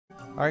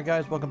Alright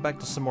guys, welcome back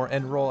to some more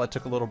End Roll. I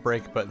took a little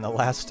break, but in the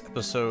last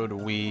episode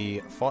we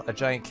fought a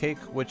giant cake,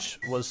 which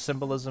was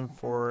symbolism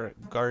for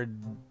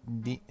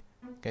Gardina's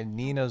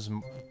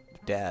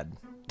dad.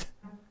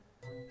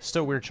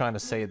 Still weird trying to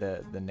say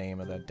the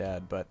name of that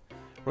dad, but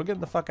we're getting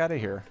the fuck out of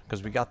here,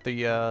 because we got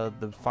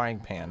the frying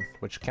pan,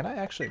 which, can I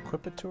actually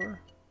equip it to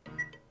her?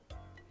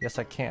 Yes,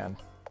 I can.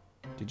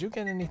 Did you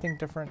get anything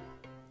different?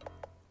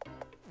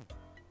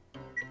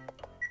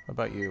 What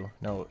about you?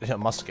 No, a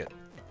musket.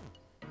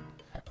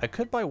 I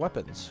could buy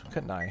weapons,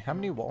 couldn't I? How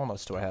many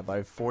walnuts do I have? I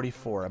have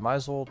 44. I might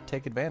as well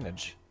take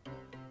advantage.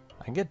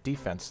 I can get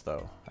defense,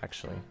 though,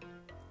 actually.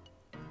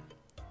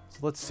 So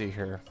let's see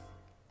here.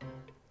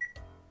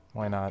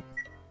 Why not?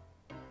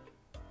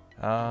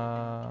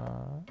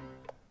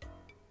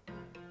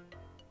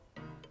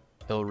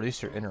 It'll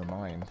release your inner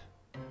mind.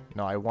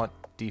 No, I want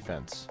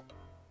defense.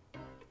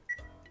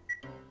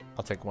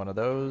 I'll take one of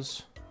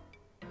those.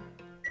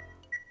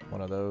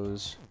 One of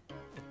those.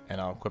 And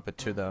I'll equip it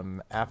to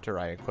them after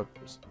I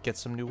get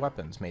some new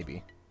weapons,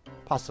 maybe.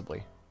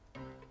 Possibly.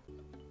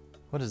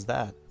 What is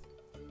that?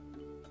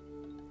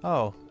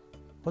 Oh,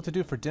 what to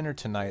do for dinner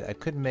tonight? I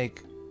could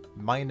make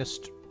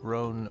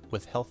minestrone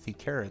with healthy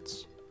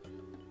carrots.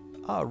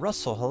 Ah,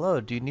 Russell, hello.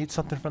 Do you need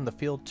something from the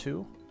field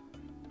too?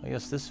 I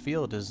guess this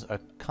field is a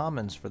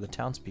commons for the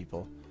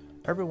townspeople.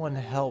 Everyone's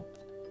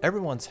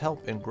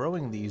help in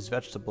growing these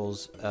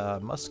vegetables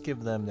must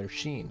give them their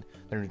sheen.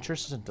 They're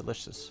nutritious and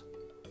delicious.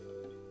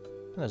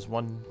 There's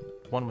one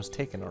was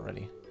taken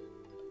already.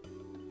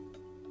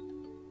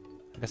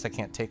 I guess I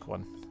can't take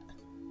one.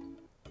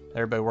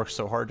 Everybody works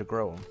so hard to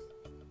grow them.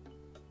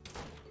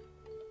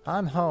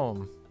 I'm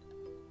home.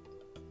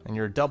 And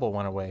your double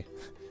went away.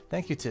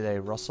 Thank you today,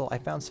 Russell. I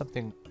found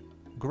something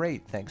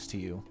great thanks to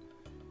you.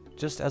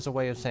 Just as a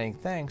way of saying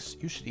thanks,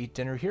 you should eat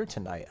dinner here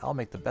tonight. I'll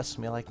make the best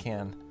meal I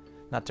can.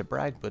 Not to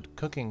brag, but my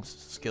cooking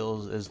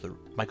skills is the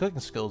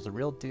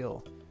real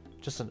deal.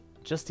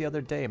 Just the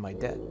other day, my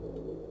dad.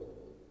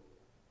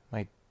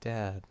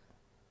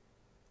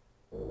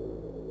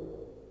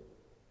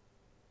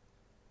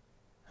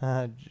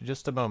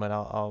 Just a moment.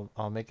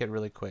 I'll make it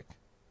really quick.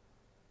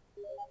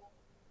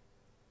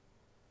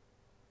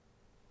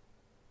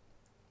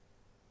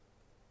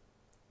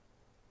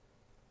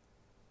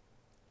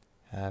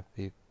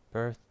 Happy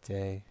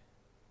birthday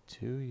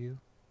to you.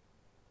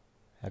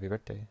 Happy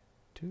birthday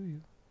to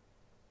you.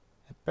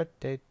 Happy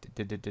birthday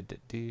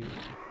to you.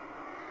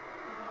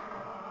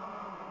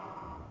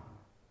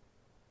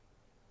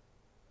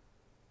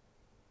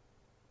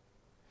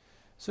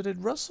 So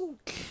did Russell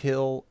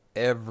kill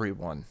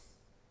everyone?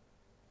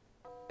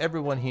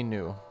 Everyone he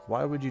knew.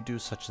 Why would you do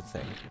such a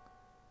thing?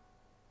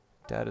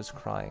 Dad is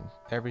crying.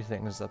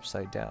 Everything is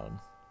upside down.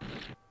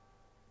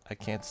 I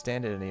can't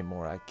stand it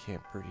anymore. I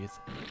can't breathe.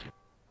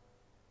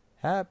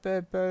 Happy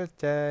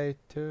birthday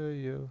to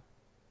you.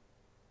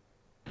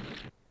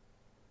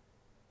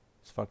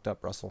 It's fucked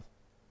up, Russell.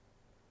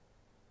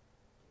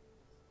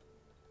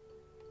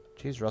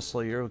 Jeez,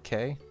 Russell, you're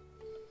okay?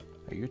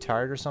 Are you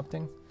tired or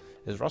something?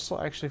 Is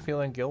Russell actually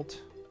feeling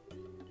guilt?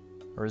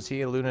 Or is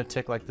he a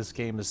lunatic like this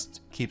game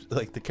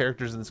like the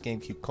characters in this game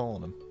keep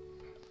calling him?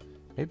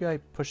 Maybe I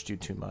pushed you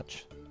too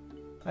much.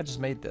 I just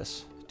made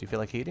this. Do you feel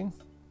like eating?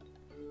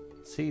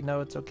 See,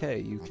 no, it's okay.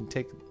 You can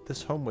take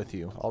this home with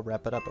you. I'll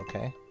wrap it up,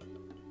 okay?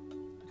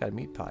 Got a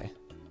meat pie.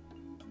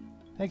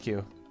 Thank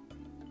you.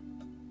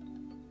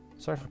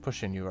 Sorry for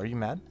pushing you. Are you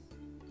mad?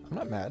 I'm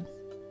not mad.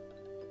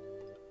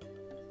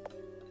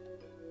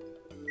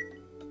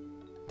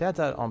 Dad's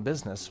out on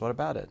business. What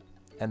about it?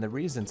 And the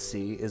reason,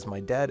 see, is my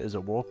dad is a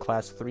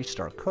world-class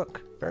 3-star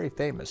cook. Very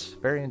famous,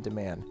 very in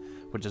demand,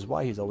 which is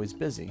why he's always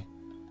busy.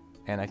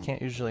 And I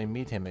can't usually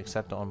meet him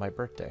except on my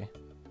birthday.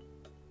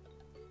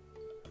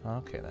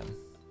 Okay,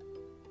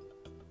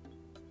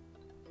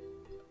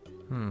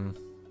 then.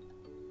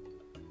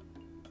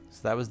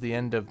 So that was the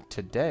end of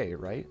today,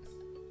 right?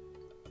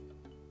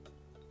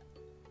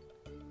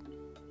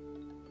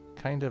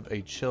 Kind of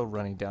a chill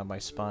running down my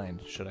spine.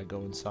 Should I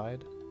go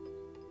inside?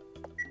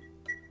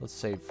 Let's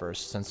save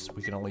first, since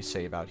we can only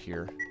save out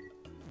here.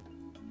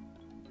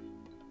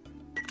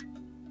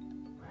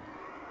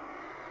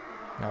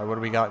 Alright, what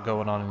do we got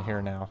going on in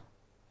here now?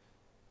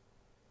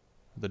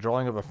 The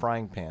drawing of a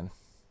frying pan.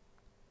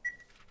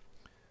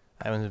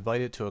 I was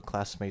invited to a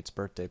classmate's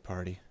birthday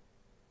party.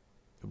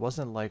 It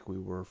wasn't like we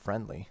were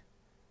friendly.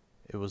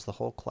 It was the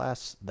whole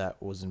class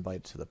that was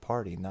invited to the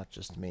party, not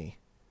just me.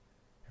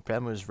 Her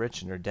family was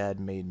rich and her dad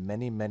made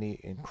many, many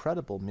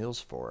incredible meals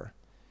for her.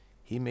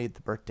 He made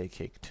the birthday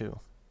cake too.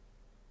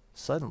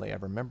 Suddenly, I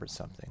remembered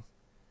something.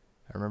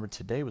 I remembered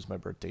today was my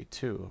birthday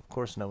too. Of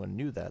course, no one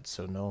knew that,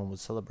 so no one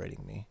was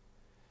celebrating me.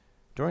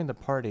 During the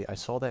party, I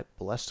saw that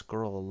blessed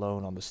girl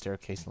alone on the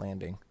staircase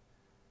landing.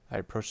 I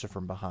approached her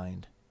from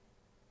behind.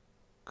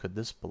 Could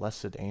this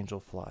blessed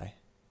angel fly?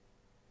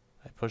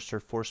 I pushed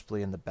her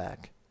forcibly in the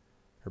back.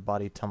 Her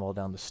body tumbled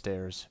down the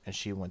stairs, and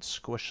she went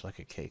squish like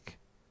a cake.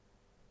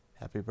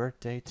 Happy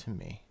birthday to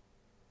me.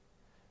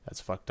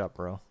 That's fucked up,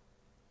 bro.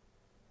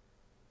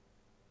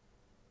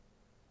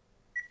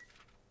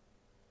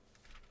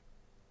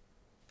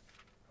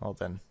 Well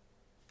then.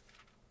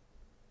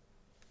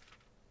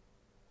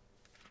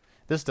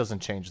 This doesn't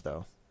change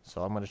though.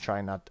 So I'm gonna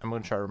try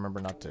to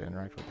remember not to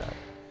interact with that.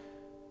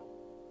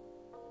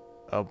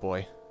 Oh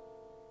boy.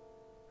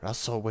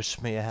 Russell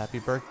wished me a happy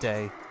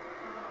birthday.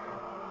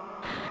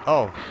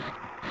 Oh.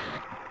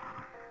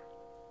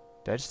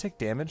 Did I just take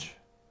damage?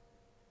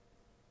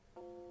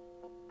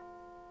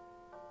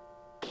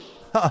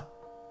 Ha!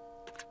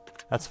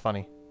 That's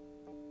funny.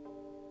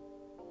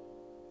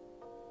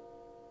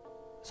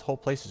 This whole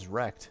place is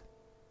wrecked.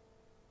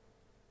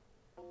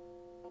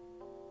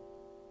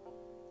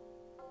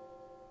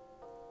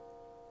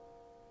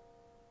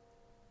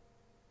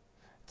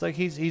 It's like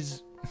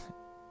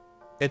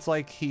it's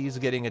like he's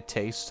getting a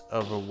taste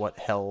of what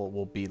hell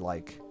will be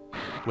like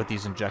with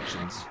these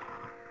injections.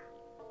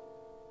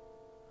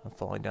 I'm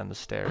falling down the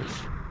stairs.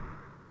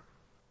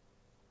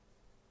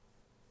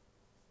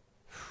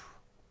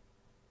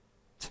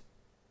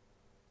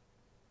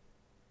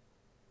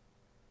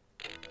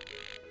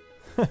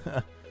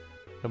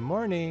 Good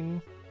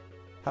morning.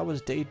 How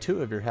was day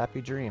 2 of your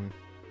happy dream?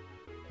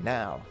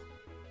 Now,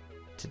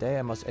 today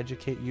I must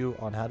educate you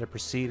on how to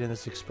proceed in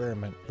this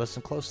experiment.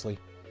 Listen closely.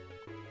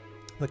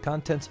 The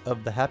contents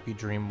of the happy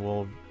dream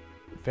will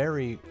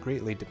vary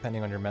greatly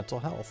depending on your mental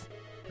health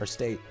or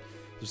state,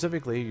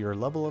 specifically your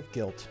level of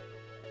guilt.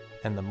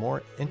 And the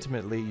more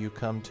intimately you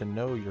come to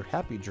know your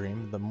happy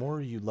dream, the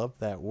more you love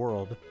that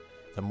world,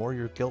 the more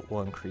your guilt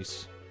will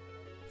increase.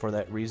 For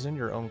that reason,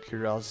 your own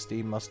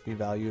curiosity must be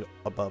valued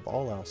above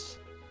all else.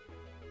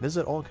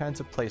 Visit all kinds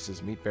of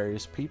places, meet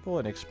various people,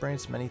 and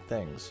experience many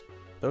things.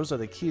 Those are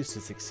the keys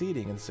to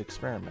succeeding in this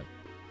experiment.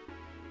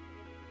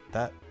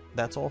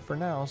 That's all for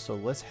now, so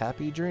let's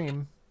happy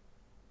dream.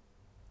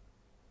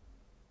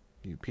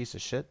 You piece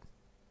of shit.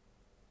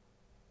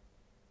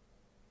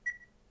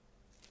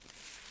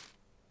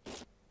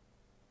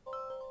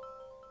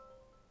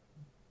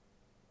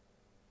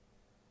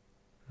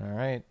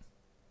 Alright.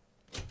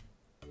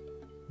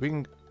 We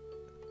can...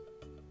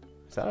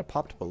 Is that a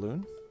popped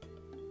balloon?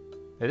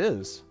 It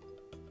is.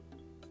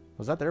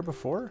 Was that there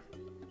before?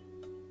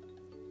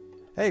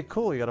 Hey,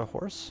 cool, you got a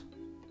horse?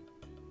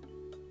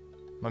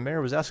 My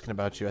mayor was asking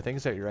about you. I think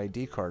he's got your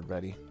ID card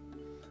ready.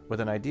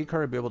 With an ID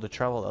card, you'll be able to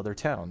travel to other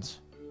towns.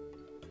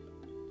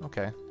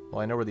 Okay.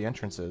 Well, I know where the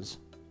entrance is.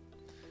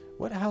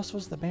 What house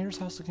was the mayor's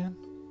house again?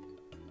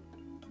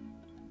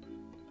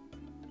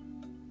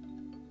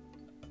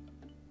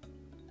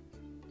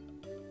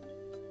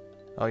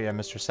 Oh yeah,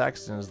 Mr.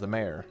 Saxton is the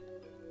mayor.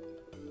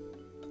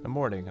 Good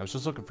morning. I was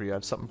just looking for you. I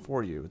have something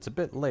for you. It's a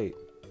bit late,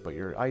 but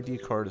your ID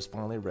card is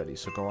finally ready,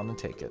 so go on and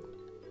take it.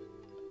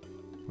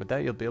 With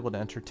that, you'll be able to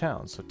enter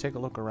town, so take a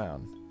look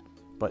around.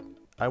 But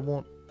it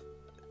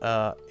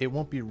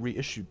won't be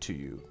reissued to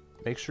you.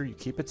 Make sure you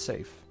keep it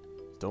safe.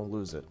 Don't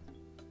lose it.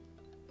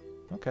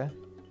 Okay.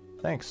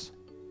 Thanks.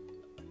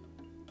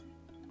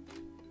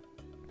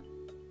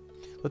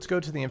 Let's go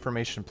to the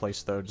information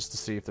place, though, just to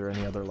see if there are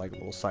any other, like,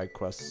 little side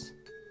quests.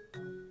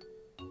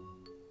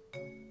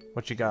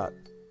 What you got?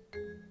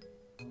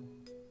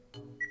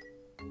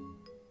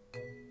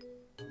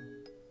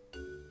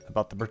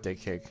 About the birthday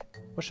cake.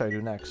 What should I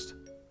do next?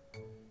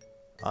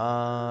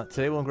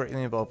 Today will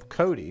greatly involve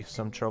Cody.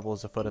 Some trouble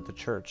is afoot at the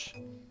church.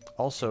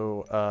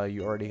 Also,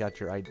 you already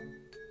got your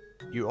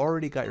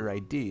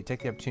ID.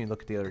 Take the opportunity to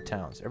look at the other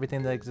towns.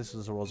 Everything that exists in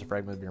this world is a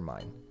fragment of your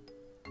mind.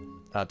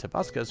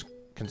 Tabasco is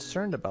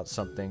concerned about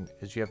something.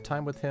 As you have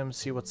time with him,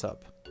 see what's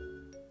up.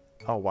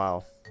 Oh,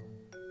 wow.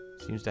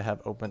 Seems to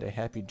have opened a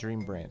happy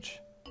dream branch.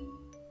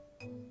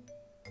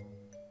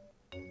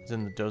 It's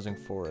in the dozing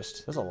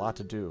forest. There's a lot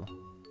to do.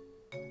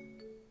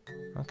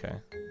 Okay.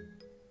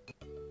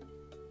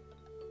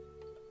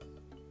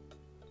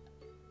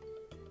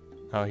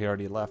 Oh, he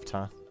already left,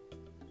 huh?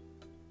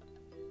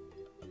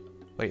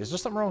 Wait, is there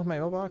something wrong with my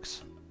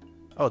mailbox?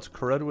 Oh, it's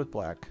corroded with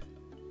black.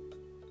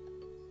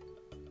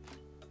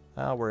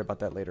 I'll worry about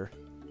that later.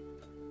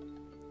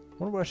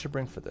 Wonder what I should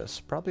bring for this.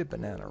 Probably a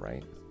banana,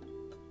 right?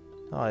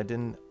 Oh, I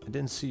didn't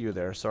see you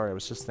there. Sorry, I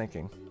was just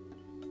thinking.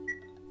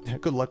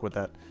 Good luck with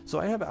that. So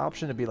I have an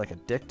option to be like a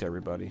dick to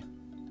everybody.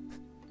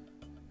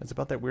 It's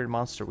about that weird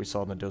monster we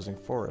saw in the dozing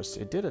forest.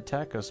 It did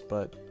attack us,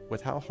 but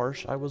with how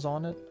harsh I was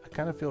on it,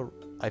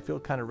 I feel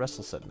kind of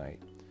restless at night.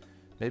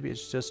 Maybe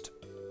it's just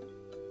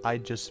I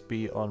just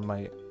be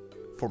on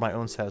for my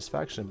own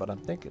satisfaction, but I'm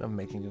thinking of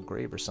making a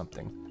grave or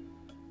something.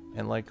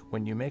 And like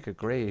when you make a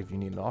grave, you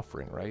need an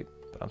offering, right?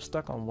 But I'm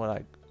stuck on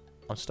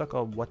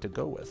what to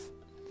go with.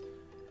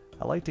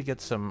 I like to get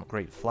some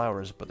great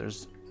flowers, but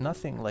there's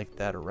nothing like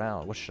that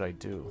around. What should I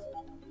do?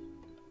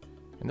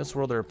 In this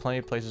world, there are plenty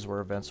of places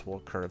where events will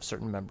occur if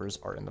certain members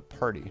are in the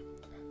party.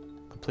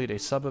 Complete a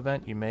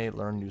sub-event, you may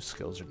learn new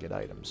skills or get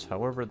items.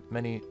 However,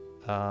 many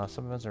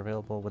sub-events are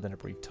available within a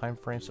brief time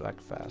frame, so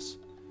act fast.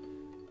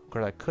 Of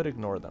course, I could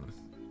ignore them.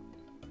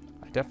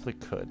 I definitely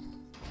could.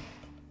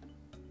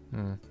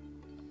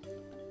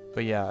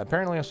 But yeah,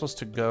 apparently I'm supposed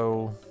to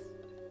go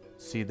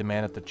see the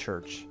man at the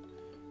church.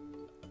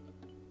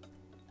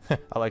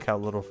 I like how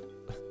little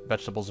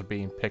vegetables are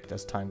being picked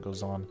as time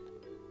goes on.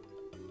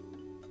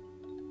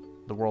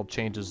 the world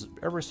changes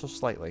ever so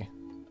slightly.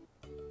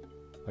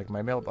 Like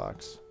my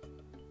mailbox.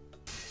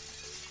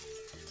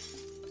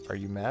 Are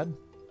you mad?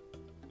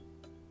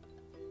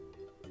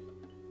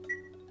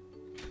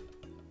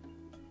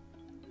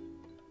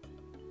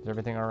 Is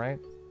everything alright?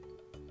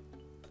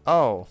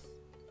 Oh!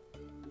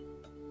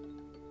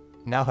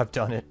 Now I've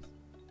done it.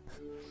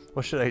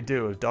 What should I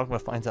do if Dogma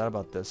finds out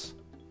about this?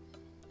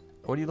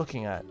 What are you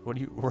looking at?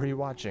 Where are you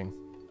watching?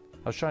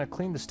 I was trying to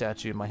clean the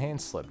statue and my hand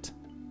slipped.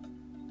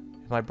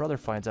 If my brother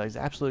finds out, he's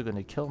absolutely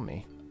going to kill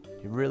me.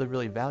 He really,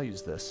 really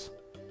values this.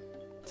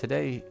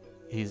 Today,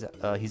 he's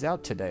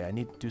out today. I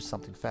need to do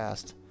something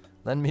fast.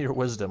 Lend me your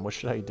wisdom. What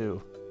should I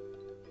do?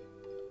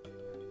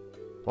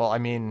 Well, I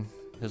mean,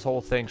 his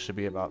whole thing should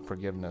be about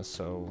forgiveness,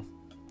 so...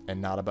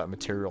 and not about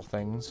material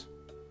things.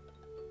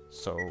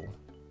 So,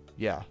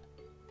 yeah.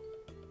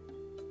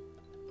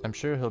 I'm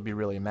sure he'll be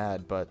really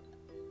mad, but...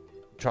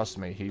 trust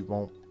me, he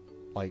won't,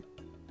 like...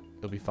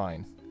 he'll be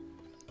fine.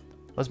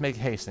 Let's make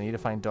haste. I need to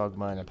find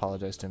Dogma and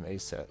apologize to him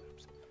ASAP.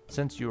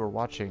 Since you were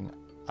watching,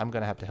 I'm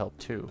gonna have to help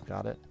too.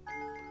 Got it?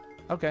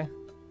 Okay.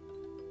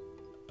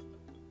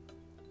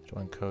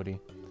 Join Cody.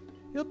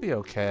 He'll be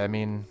okay, I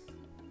mean...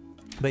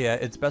 but yeah,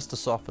 it's best to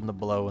soften the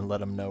blow and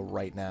let him know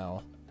right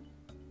now.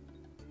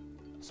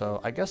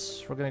 So, I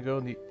guess we're gonna go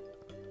in the...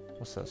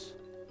 what's this?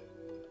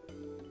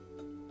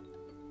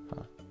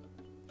 Huh.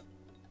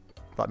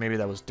 Thought maybe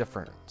that was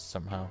different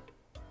somehow.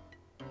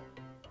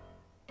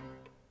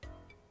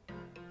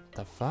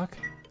 The fuck?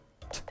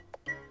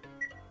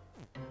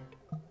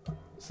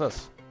 What's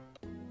this?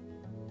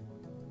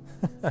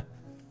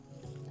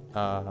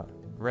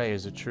 Ray,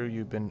 is it true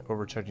you've been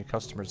overcharging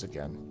customers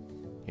again?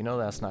 You know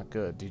that's not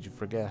good. Did you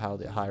forget how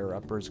the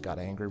higher-uppers got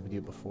angry with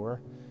you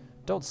before?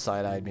 Don't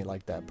side-eye me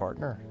like that,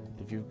 partner.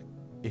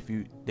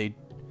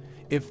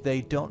 If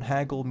they don't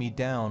haggle me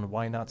down,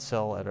 why not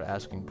sell at an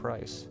asking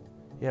price?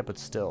 Yeah, but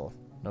still,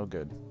 no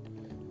good.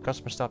 If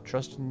customers stop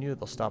trusting you,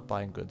 they'll stop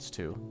buying goods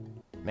too.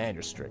 Man,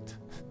 you're strict.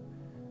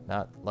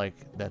 Not like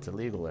that's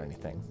illegal or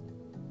anything.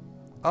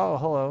 Oh,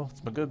 hello.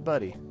 It's my good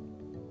buddy.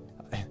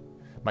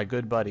 My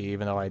good buddy,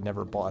 even though I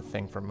never bought a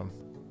thing from him.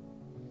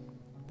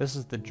 This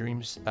is the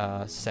Dreams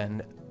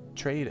Send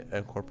Trade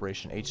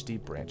Corporation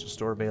HD branch, a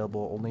store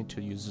available only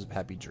to users of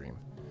Happy Dream.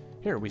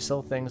 Here, we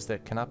sell things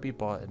that cannot be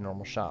bought at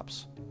normal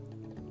shops.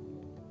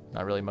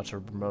 Not really much of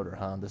a promoter,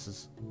 huh? This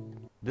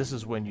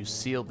is when you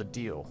seal the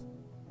deal.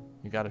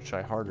 You gotta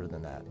try harder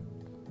than that.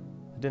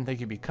 I didn't think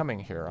you'd be coming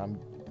here.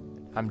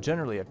 I'm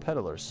generally a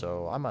peddler,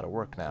 so I'm out of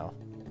work now.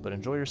 But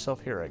enjoy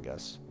yourself here, I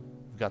guess.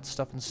 We've got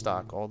stuff in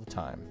stock all the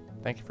time.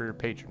 Thank you for your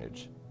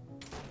patronage.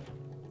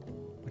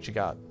 What you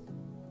got?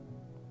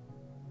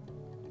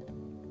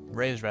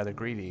 Ray is rather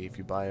greedy. If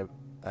you buy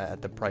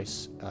at the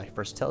price he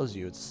first tells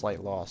you, it's a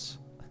slight loss.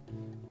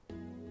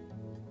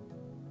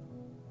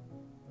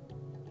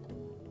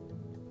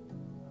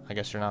 I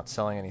guess you're not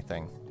selling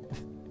anything.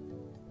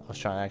 I was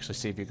trying to actually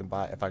see if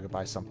I could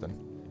buy something.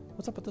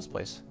 What's up with this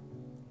place?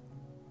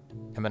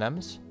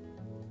 M&M's?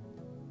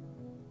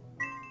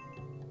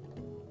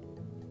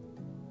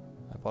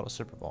 I bought a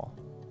Super Bowl.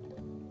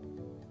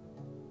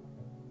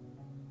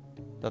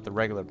 At the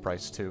regular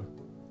price too.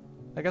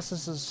 I guess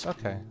this is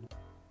okay.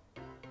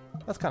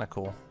 That's kind of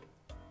cool.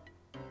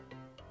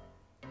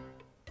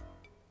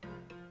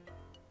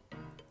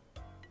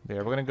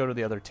 There, we're gonna go to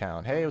the other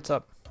town. Hey, what's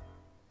up?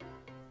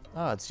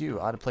 Ah, it's you.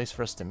 Odd place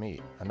for us to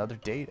meet. Another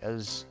date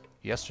as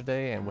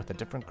yesterday and with a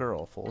different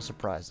girl, full of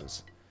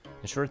surprises.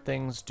 Ensure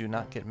things do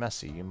not get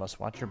messy. You must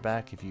watch your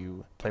back if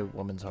you play with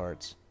women's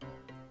hearts.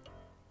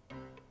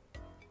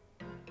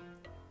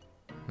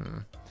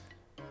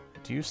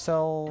 Do you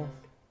sell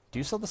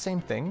the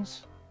same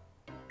things?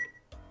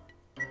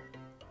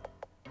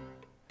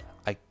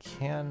 I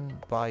can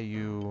buy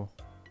you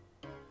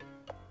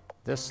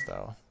this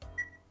though.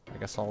 I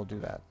guess I'll do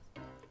that.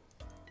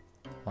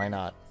 Why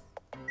not?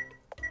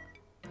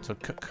 So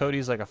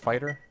Cody's like a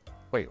fighter?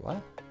 Wait,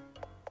 what?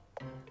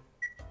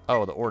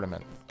 Oh, the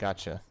ornament.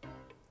 Gotcha.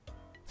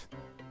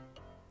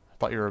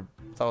 thought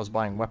I was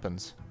buying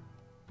weapons.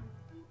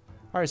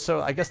 Alright,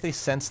 so I guess they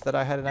sensed that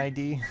I had an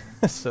ID,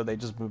 so they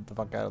just moved the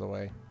fuck out of the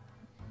way.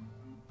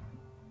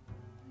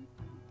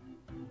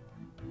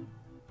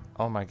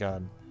 Oh my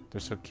god, they're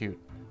so cute.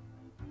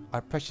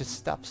 Our precious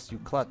stuffs, you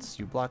klutz,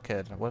 you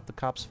blockhead. What if the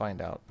cops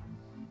find out?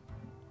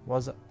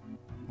 Was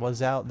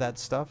out that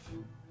stuff?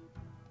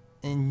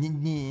 What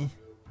the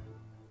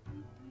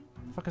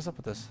fuck is up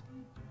with this?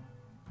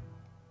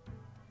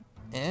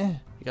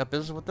 You got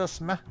business with this,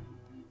 meh?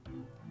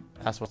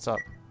 Ask what's up.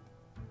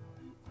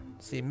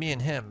 See, me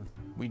and him,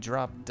 we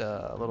dropped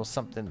a little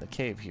something in the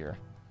cave here.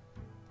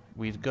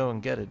 We'd go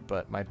and get it,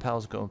 but my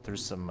pal's going through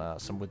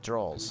some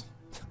withdrawals.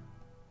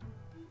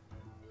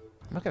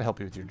 I'm not gonna help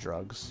you with your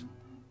drugs.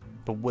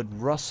 But would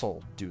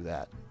Russell do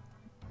that?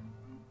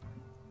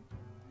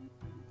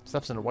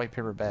 Stuff's in a white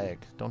paper bag.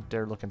 Don't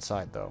dare look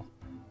inside, though.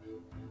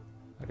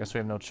 I guess we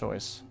have no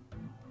choice.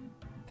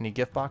 Any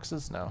gift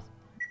boxes? No.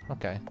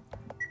 Okay.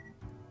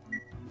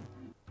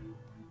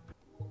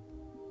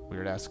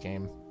 Weird-ass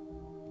game.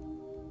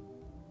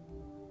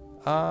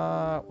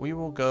 We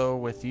will go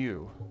with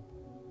you.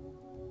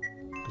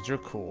 Because you're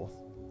cool.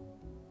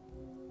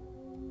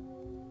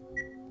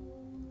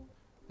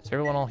 Is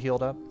everyone all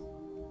healed up?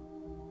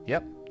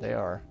 Yep, they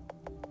are.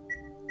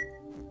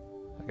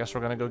 I guess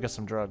we're gonna go get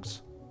some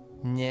drugs.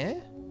 Yeah?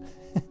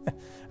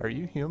 Are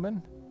you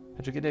human?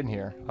 How'd you get in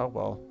here? Oh,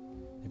 well.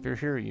 If you're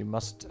here, you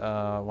must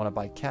want to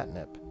buy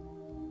catnip.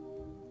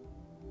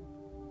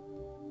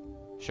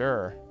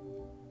 Sure.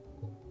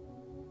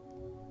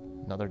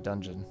 Another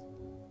dungeon.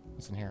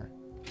 What's in here?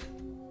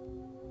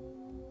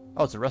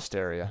 Oh, it's a rest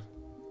area.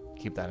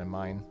 Keep that in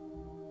mind.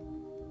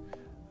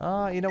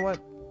 You know what?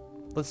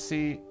 Let's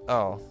see.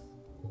 Oh.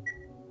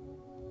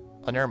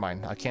 Oh, never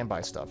mind. I can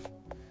buy stuff.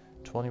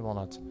 20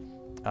 walnuts.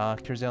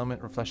 Cures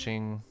ailment,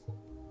 refreshing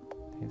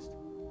taste.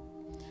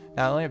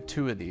 Now, I only have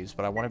 2 of these,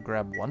 but I want to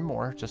grab one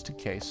more, just in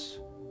case.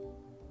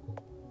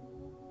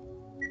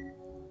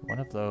 One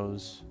of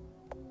those.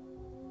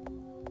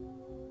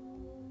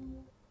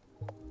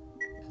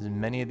 As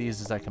many of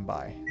these as I can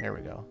buy. There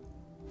we go.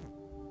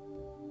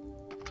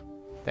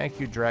 Thank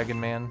you, Dragon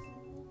Man.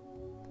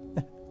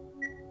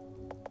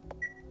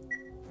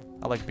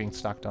 I like being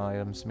stocked on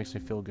items. It makes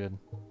me feel good.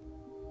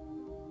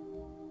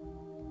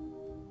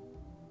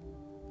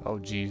 Oh,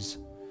 jeez.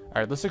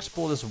 Alright, let's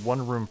explore this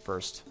one room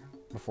first.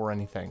 Before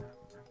anything.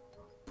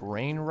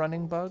 Brain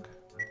running bug?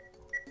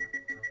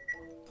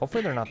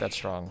 Hopefully they're not that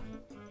strong.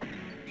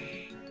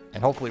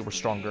 And hopefully we're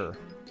stronger.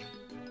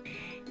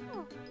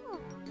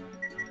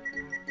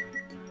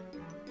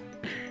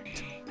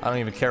 I don't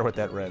even care what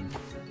that read.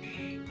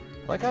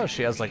 I like how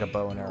she has like a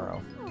bow and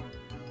arrow.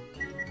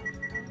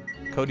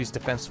 Cody's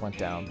defense went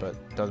down,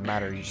 but doesn't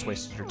matter, you just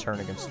wasted your turn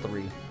against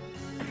 3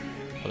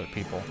 other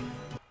people.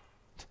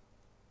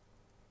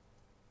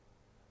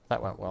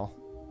 That went well.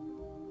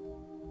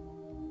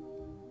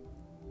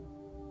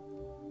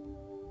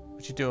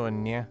 What you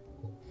doing, yeah?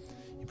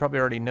 You probably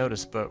already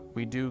noticed, but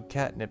we do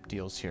catnip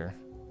deals here.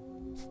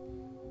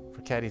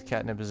 For caddies,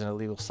 catnip is an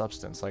illegal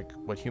substance, like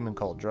what humans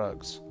call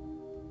drugs.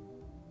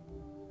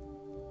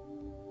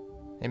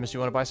 Hey, miss, you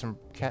want to buy some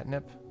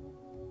catnip?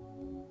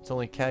 It's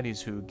only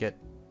caddies who get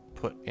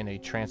put in a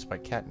trance by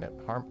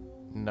catnip. Harm?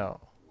 No.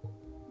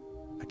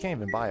 I can't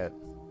even buy it.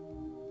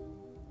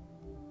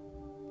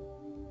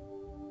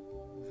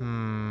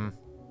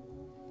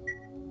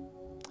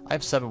 I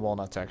have 7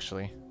 walnuts,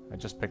 actually. I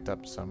just picked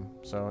up some.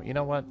 So, you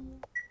know what?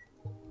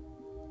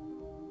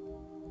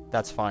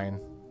 That's fine.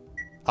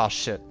 Oh,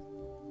 shit.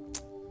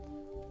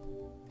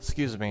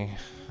 Excuse me.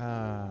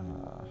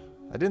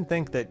 I didn't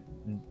think that...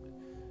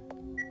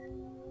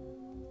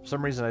 For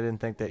some reason, I didn't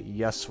think that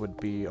yes would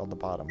be on the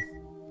bottom.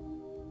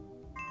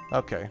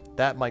 Okay,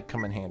 that might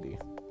come in handy.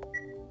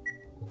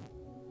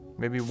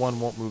 Maybe one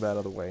won't move out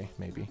of the way,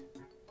 maybe.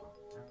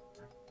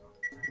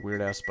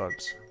 Weird-ass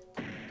bugs.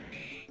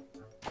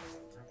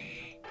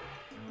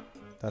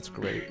 That's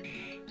great.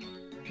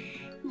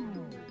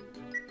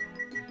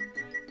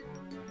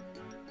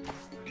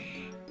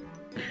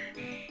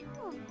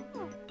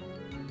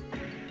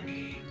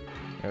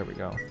 There we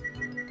go.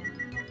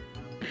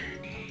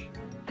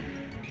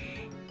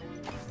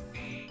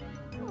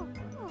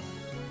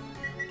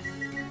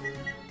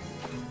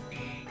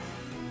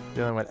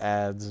 Dealing with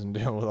ads and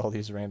dealing with all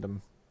these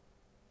random...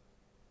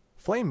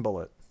 Flame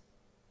bullet.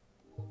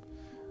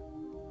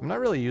 I'm not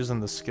really using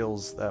the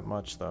skills that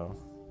much, though.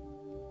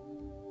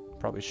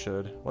 Probably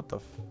should. What the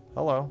f...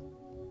 Hello.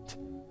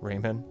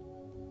 Raymond.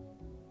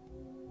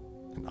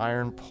 An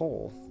iron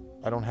pole.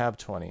 I don't have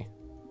 20.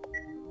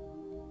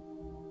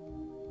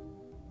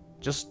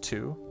 Just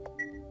 2?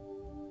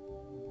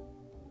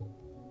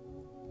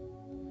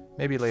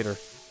 Maybe later.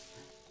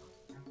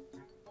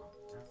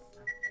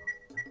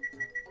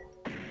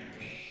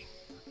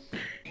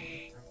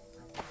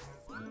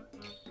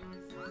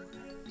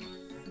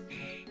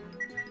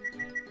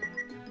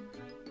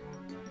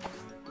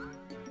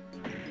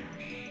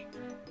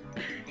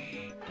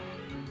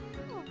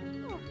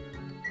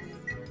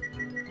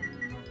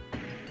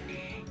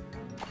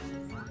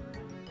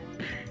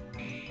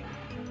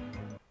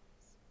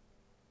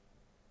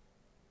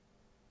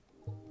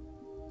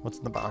 What's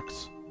in the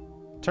box?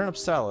 Turnip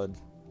salad.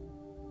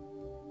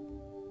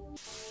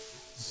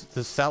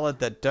 The salad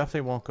that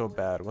definitely won't go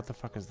bad. What the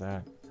fuck is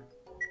that?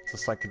 It's a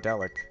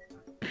psychedelic.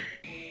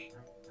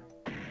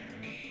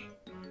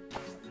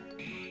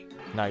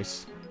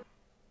 Nice.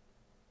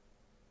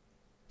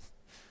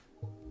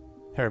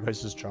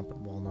 Everybody's just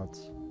jumping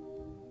walnuts.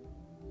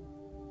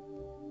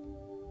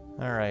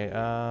 Alright,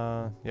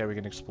 yeah, we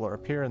can explore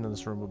up here and then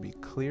this room will be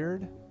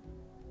cleared.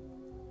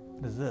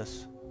 What is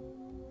this?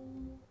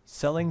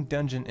 Selling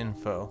dungeon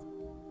info.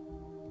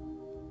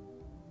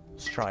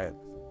 Let's try it.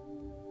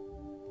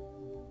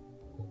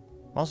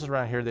 Monsters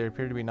around here, they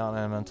appear to be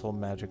non-elemental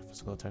magic,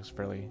 physical attacks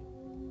fairly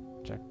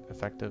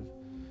effective.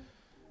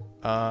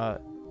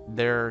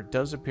 There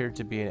does appear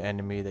to be an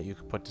enemy that you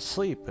can put to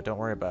sleep, but don't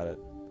worry about it.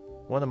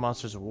 One of the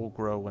monsters will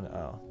grow when...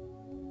 Oh.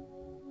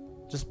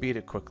 Just beat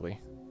it quickly.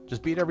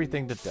 Just beat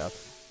everything to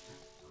death.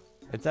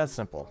 It's that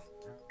simple.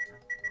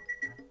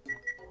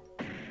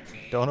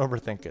 Don't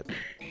overthink it.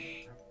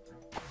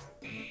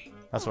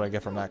 That's what I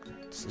get from that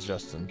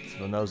suggestion. It's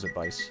the nose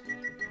advice.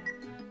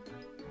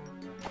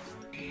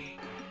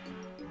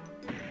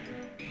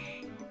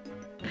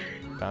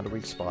 Found a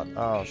weak spot.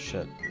 Oh,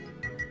 shit.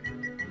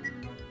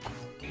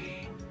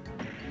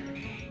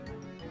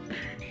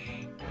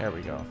 There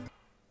we go.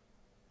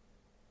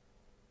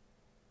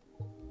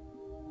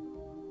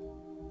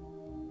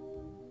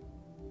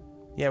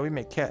 Yeah, we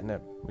make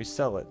catnip. We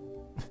sell it.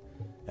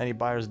 Any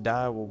buyers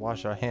die, we'll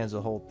wash our hands of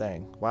the whole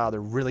thing. Wow, they're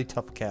really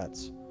tough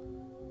cats.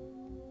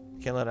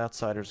 Can't let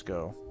outsiders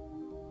go.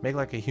 Make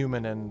like a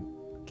human and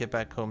get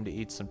back home to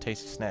eat some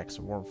tasty snacks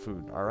and warm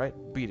food. Alright?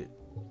 Beat it.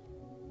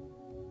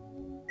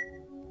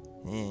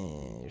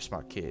 Yeah, you're a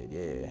smart kid,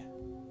 yeah.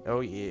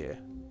 Oh yeah.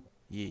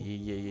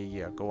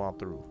 Yeah. Go on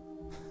through.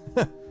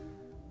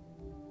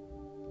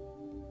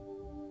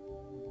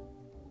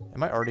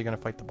 Am I already gonna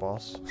fight the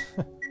boss?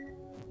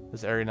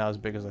 This area not as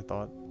big as I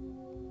thought.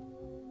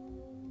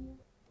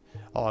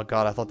 Oh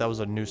god, I thought that was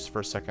a noose for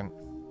a second.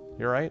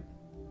 You alright?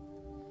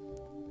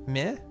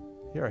 Meh?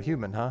 You're a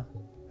human, huh?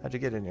 How'd you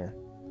get in here?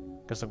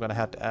 Guess I'm gonna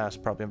have to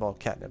ask. Probably involved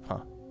catnip,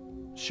 huh?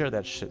 Share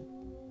that shit.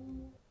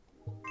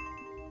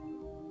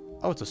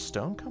 Oh, it's a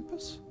stone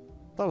compass?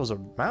 I thought it was a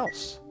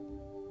mouse.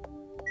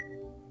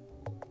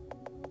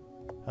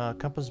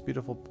 Compass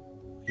beautiful.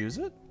 Use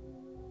it?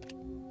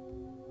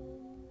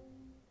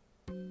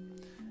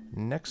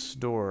 Next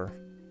door.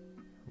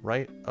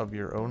 Right of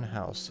your own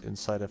house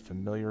inside a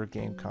familiar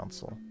game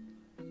console.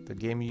 The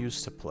game you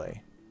used to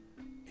play.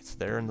 It's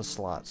there in the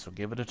slot, so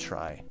give it a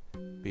try.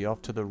 Be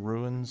off to the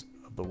ruins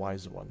of the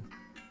wise one.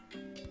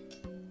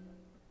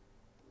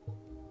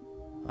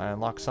 I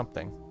unlocked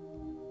something.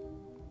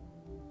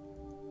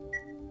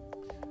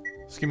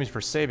 Excuse me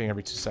for saving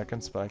every 2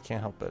 seconds, but I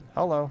can't help it.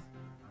 Hello.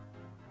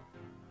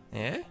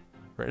 Eh?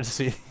 Rare to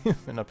see a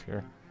human up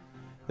here.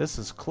 This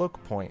is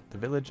Cloak Point, the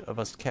village of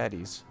us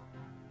caddies.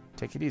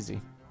 Take it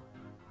easy.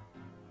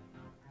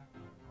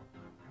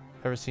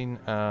 Ever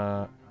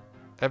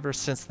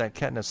since that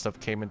catnip stuff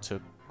came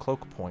into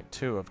Cloak Point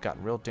too, I've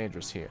gotten real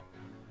dangerous here.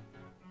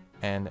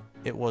 And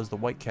it was the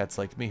white cats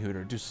like me who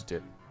introduced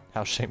it.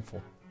 How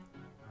shameful.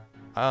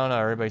 I don't know,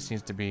 everybody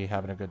seems to be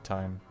having a good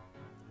time.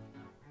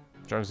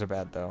 Drugs are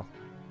bad though.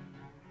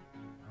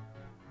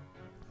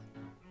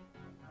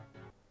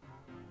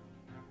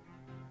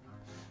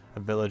 A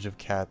village of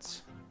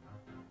cats.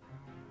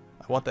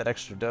 I want that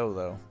extra dough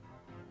though.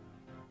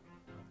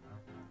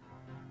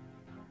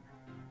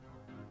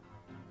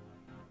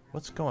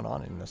 What's going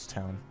on in this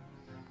town?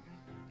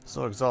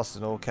 So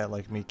exhausted, an old cat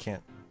like me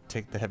can't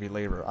take the heavy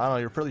labor. I don't know,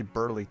 you're a pretty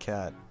burly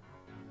cat.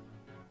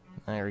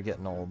 Now you're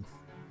getting old.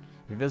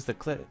 If you visit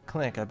the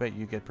clinic, I bet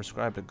you get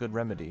prescribed a good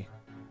remedy.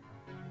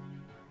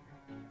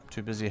 I'm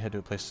too busy to head to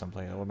a place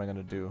someplace. What am I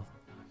gonna do?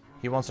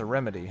 He wants a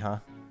remedy, huh?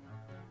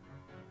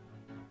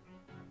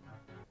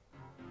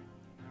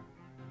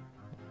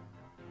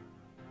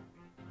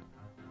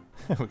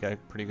 We got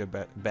pretty good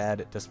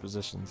bad at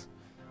dispositions.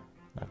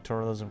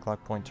 Nocturnalism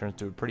Clock Point turns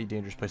to a pretty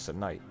dangerous place at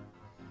night.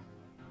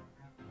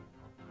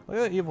 Look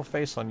at that evil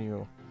face on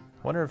you.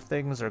 Wonder if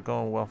things are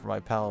going well for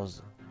my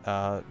pals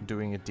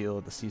doing a deal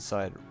at the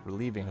Seaside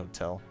Relieving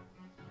Hotel.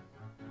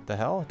 The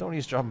hell? Don't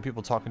eavesdrop on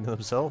people talking to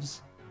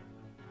themselves.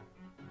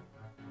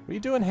 What are you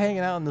doing hanging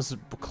out in this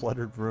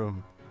cluttered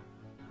room?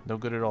 No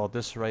good at all. At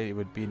this rate, it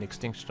would be an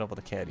extinction of all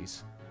the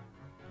caddies.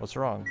 What's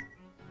wrong?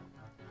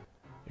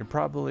 You're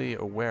probably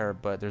aware,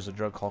 but there's a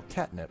drug called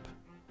catnip.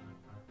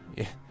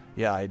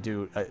 Yeah, I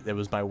do. It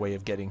was my way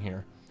of getting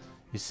here.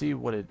 You see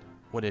what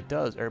it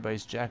does?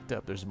 Everybody's jacked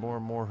up. There's more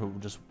and more who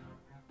just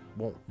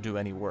won't do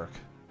any work.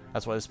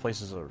 That's why this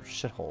place is a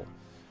shithole.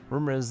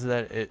 Rumor is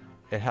that it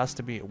has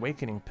to be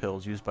awakening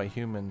pills used by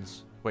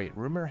humans. Wait,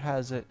 rumor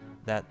has it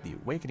that the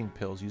awakening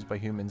pills used by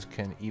humans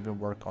can even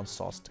work on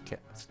sauced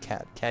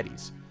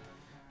caddies.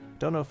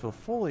 Don't know if we'll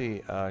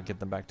fully get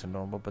them back to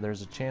normal, but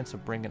there's a chance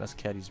of bringing us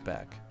caddies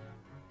back.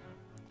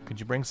 Could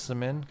you bring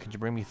some in? Could you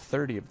bring me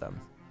 30 of them?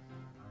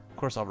 Of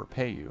course I'll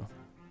repay you.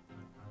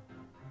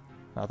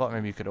 I thought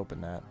maybe you could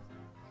open that.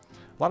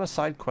 A lot of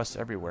side quests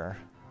everywhere.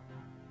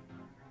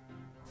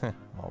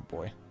 Oh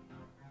boy.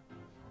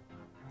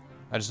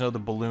 I just know the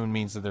balloon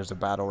means that there's a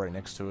battle right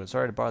next to it.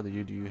 Sorry to bother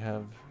you. Do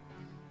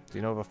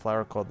you know of a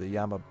flower called the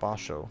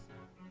Yamabasho?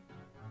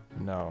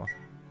 No.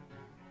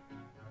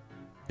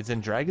 It's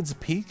in Dragon's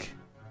Peak?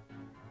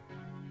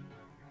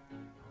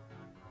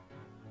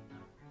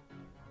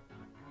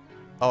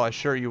 Oh, I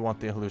sure you want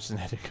the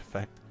hallucinating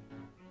effect.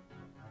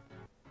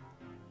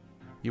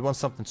 You want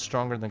something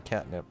stronger than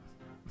catnip.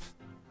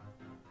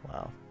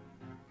 Wow.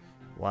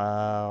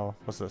 Wow.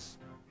 What's this?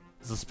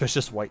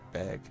 Suspicious white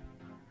bag.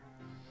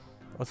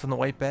 What's in the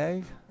white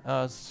bag?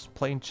 It's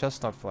plain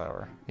chestnut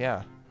flower.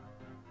 Yeah.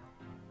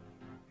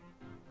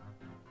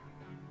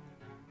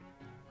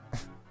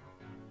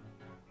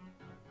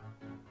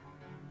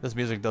 This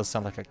music does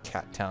sound like a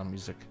Cat Town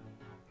music.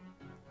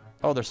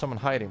 Oh, there's someone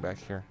hiding back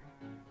here.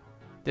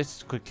 This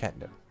is good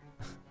catnip.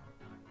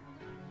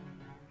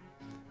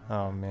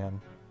 Oh, man.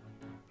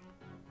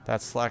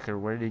 That slacker,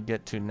 where did he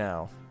get to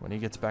now? When he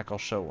gets back, I'll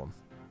show him.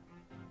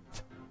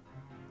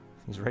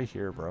 He's right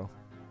here, bro.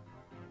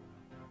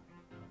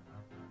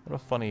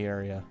 What a funny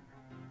area.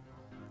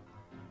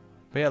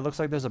 But yeah, it looks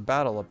like there's a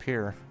battle up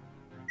here.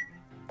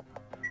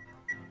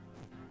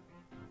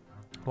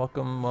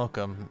 Welcome,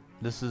 welcome.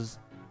 This is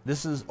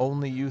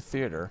Only You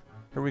Theater.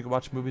 Here we can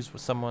watch movies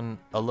with someone,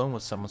 alone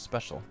with someone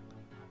special.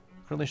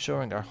 Currently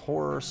showing a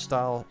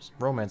horror-style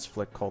romance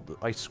flick called The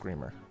Ice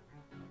Screamer.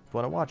 If you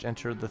want to watch,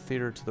 enter the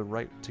theater to the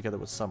right together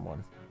with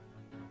someone.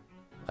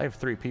 I have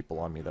 3 people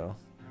on me, though.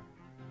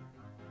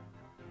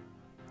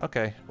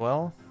 Okay,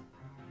 well...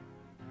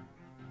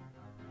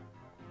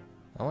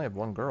 I only have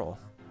 1 girl.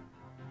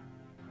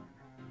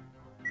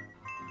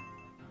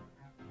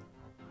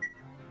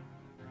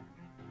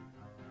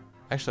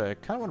 Actually, I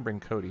kind of want to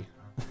bring Cody.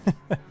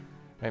 Wait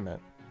a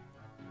minute.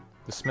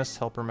 Dismiss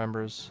helper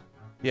members.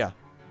 Yeah.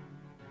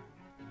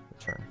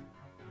 Return.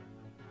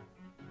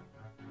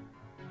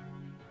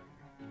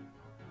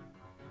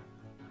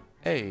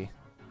 Hey.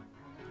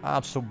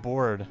 I'm so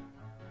bored.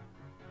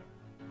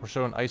 We're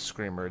showing Ice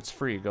Screamer. It's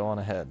free. Go on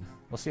ahead.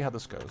 We'll see how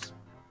this goes.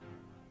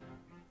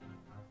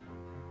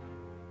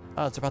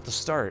 Oh, it's about to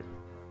start.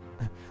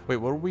 Wait,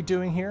 what are we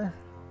doing here?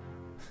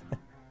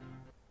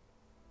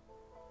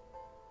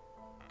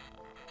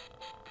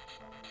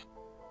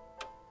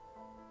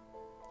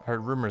 I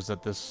heard rumors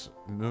that this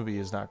movie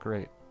is not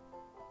great.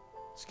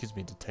 Excuse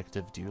me,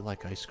 detective, do you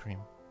like ice cream?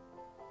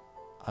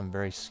 I'm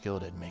very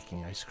skilled at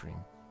making ice cream,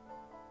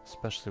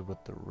 especially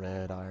with the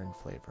red iron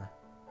flavor.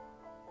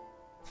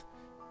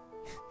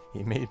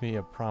 He made me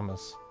a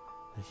promise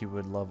that he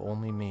would love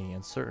only me,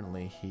 and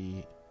certainly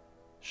he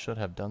should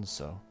have done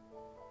so.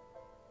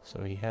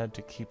 So he had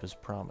to keep his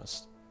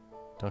promise.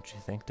 Don't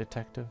you think,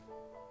 detective?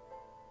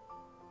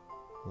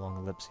 Long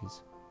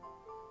ellipses.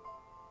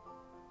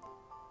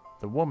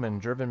 The woman,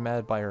 driven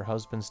mad by her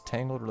husband's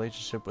tangled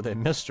relationship with a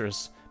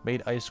mistress,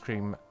 made ice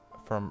cream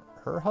from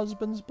her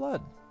husband's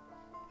blood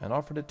and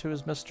offered it to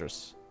his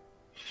mistress.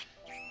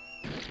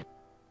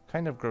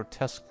 Kind of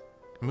grotesque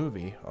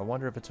movie. I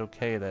wonder if it's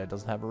okay that it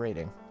doesn't have a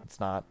rating. It's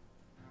not.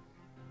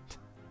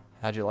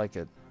 How'd you like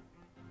it?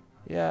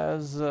 Yeah, it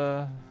was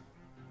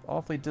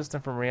awfully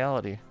distant from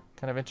reality.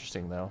 Kind of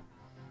interesting, though.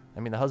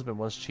 I mean, the husband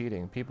was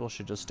cheating. People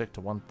should just stick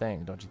to one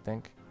thing, don't you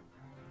think?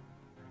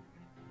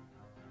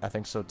 I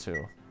think so,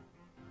 too.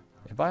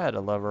 If I had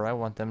a lover, I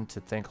want them to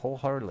think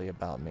wholeheartedly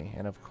about me.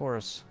 And of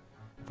course,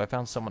 if I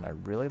found someone I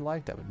really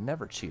liked, I would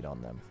never cheat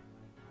on them.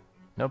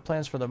 No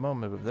plans for the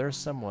moment, but if there's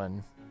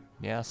someone...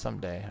 Yeah,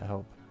 someday, I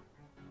hope.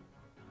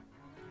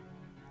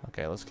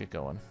 Okay, let's get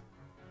going.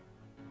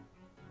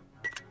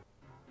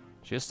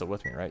 She is still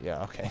with me, right?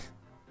 Yeah, okay.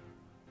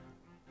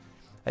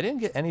 I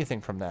didn't get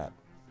anything from that.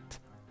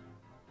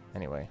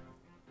 Anyway.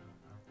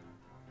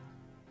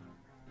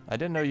 I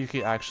didn't know you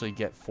could actually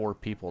get 4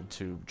 people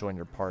to join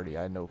your party.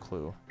 I had no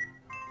clue.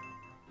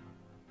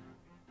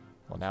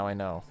 Well, now I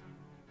know.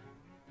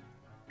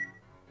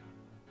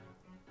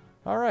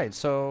 Alright,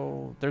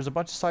 so there's a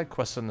bunch of side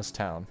quests in this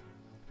town.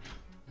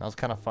 That was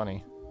kind of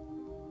funny.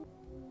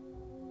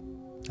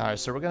 Alright,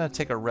 so we're going to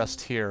take a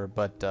rest here,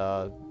 but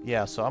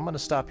yeah, so I'm going to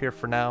stop here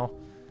for now.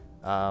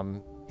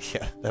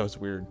 Yeah, that was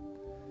weird.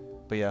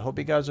 But yeah, I hope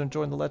you guys are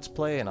enjoying the Let's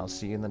Play, and I'll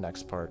see you in the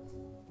next part.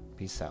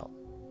 Peace out.